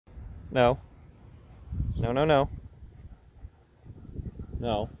No. No, no, no.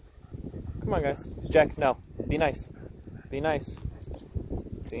 No. Come on, guys. Jack, no. Be nice. Be nice.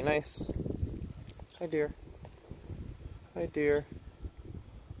 Be nice. Hi, dear. Hi, dear.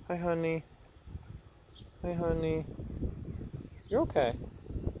 Hi, honey. Hi, honey. You're okay.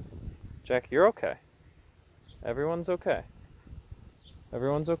 Jack, you're okay. Everyone's okay.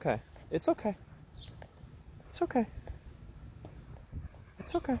 Everyone's okay. It's okay. It's okay.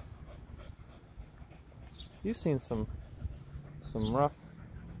 It's okay. You've seen some rough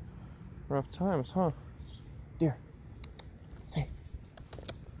times, huh? Dear. Hey.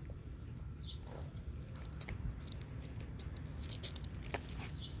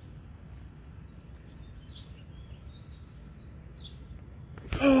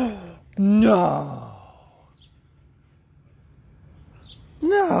 No.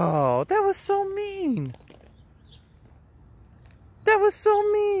 No, that was so mean. That was so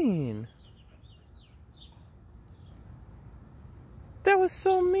mean. That was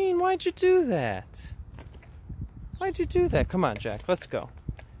so mean. Why'd you do that? Why'd you do that? Come on, Jack. Let's go.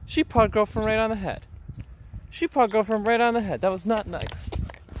 She pawed girlfriend right on the head. She pawed girlfriend right on the head. That was not nice.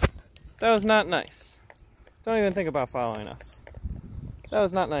 That was not nice. Don't even think about following us. That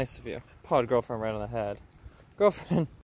was not nice of you. Pawed girlfriend right on the head. Girlfriend.